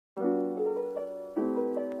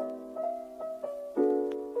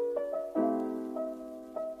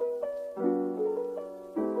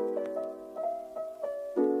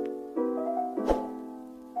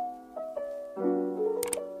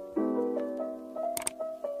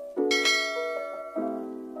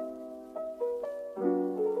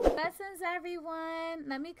everyone.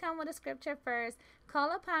 Let me come with a scripture first.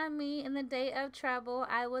 Call upon me in the day of trouble.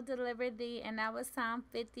 I will deliver thee. And that was Psalm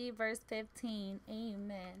 50 verse 15.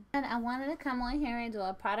 Amen. And I wanted to come on here and do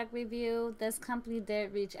a product review. This company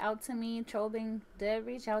did reach out to me. Trobing did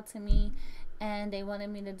reach out to me. And they wanted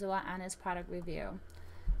me to do an honest product review.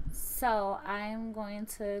 So I'm going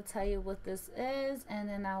to tell you what this is, and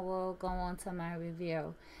then I will go on to my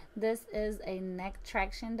review. This is a neck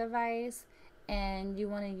traction device, and you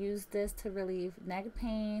want to use this to relieve neck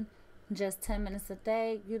pain just 10 minutes a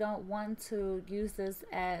day. You don't want to use this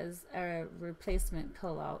as a replacement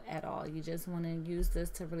pillow at all. You just want to use this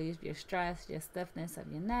to relieve your stress, your stiffness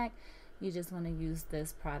of your neck. You just want to use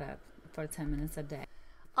this product for 10 minutes a day.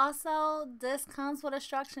 Also, this comes with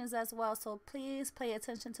instructions as well, so please pay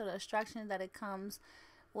attention to the instructions that it comes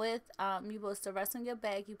with. You're supposed to rest on your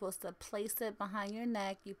back, you're supposed to place it behind your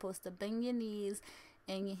neck, you're supposed to bend your knees,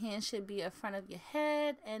 and your hands should be in front of your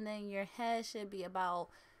head, and then your head should be about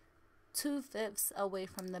 2/5 away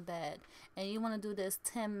from the bed. And you want to do this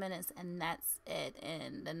 10 minutes, and that's it.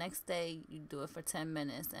 And the next day you do it for 10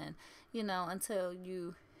 minutes, and until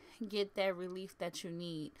you get that relief that you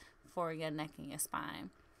need for your neck and your spine.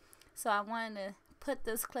 So I wanted to put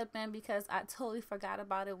this clip in because I totally forgot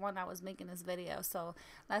about it when I was making this video. So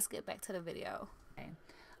let's get back to the video. Okay.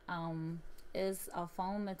 It's a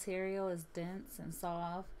foam material. It's dense and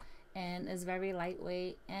soft, and it's very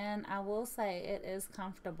lightweight, and I will say it is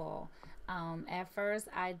comfortable. At first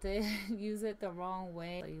I did use it the wrong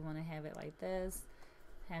way. So you want to have it like this,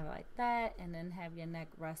 have it like that, and then have your neck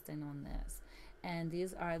resting on this. And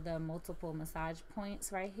these are the multiple massage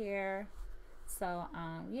points right here. So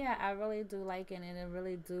yeah, I really do like it, and it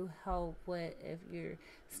really do help with if you're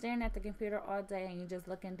staring at the computer all day and you're just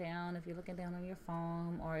looking down, if you're looking down on your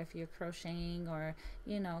phone, or if you're crocheting or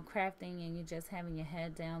crafting and you're just having your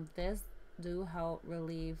head down. This do help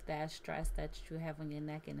relieve that stress that you have on your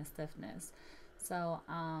neck and the stiffness. So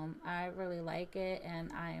I really like it,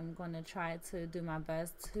 and I am going to try to do my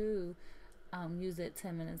best to use it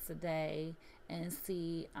 10 minutes a day and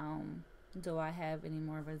see do I have any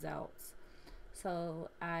more results. So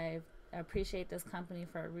I appreciate this company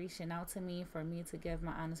for reaching out to me for me to give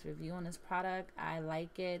my honest review on this product. I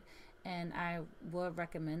like it, and I will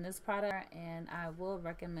recommend this product, and I will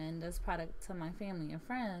recommend this product to my family and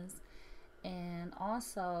friends. And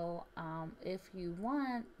also, if you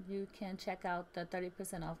want, you can check out the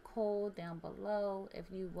 30% off code down below if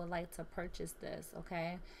you would like to purchase this,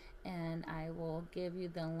 okay? And I will give you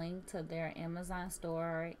the link to their Amazon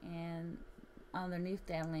store, and underneath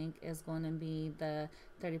that link is going to be the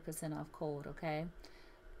 30% off code, okay?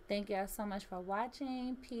 Thank y'all so much for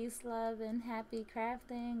watching. Peace, love, and happy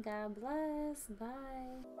crafting. God bless.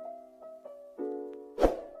 Bye.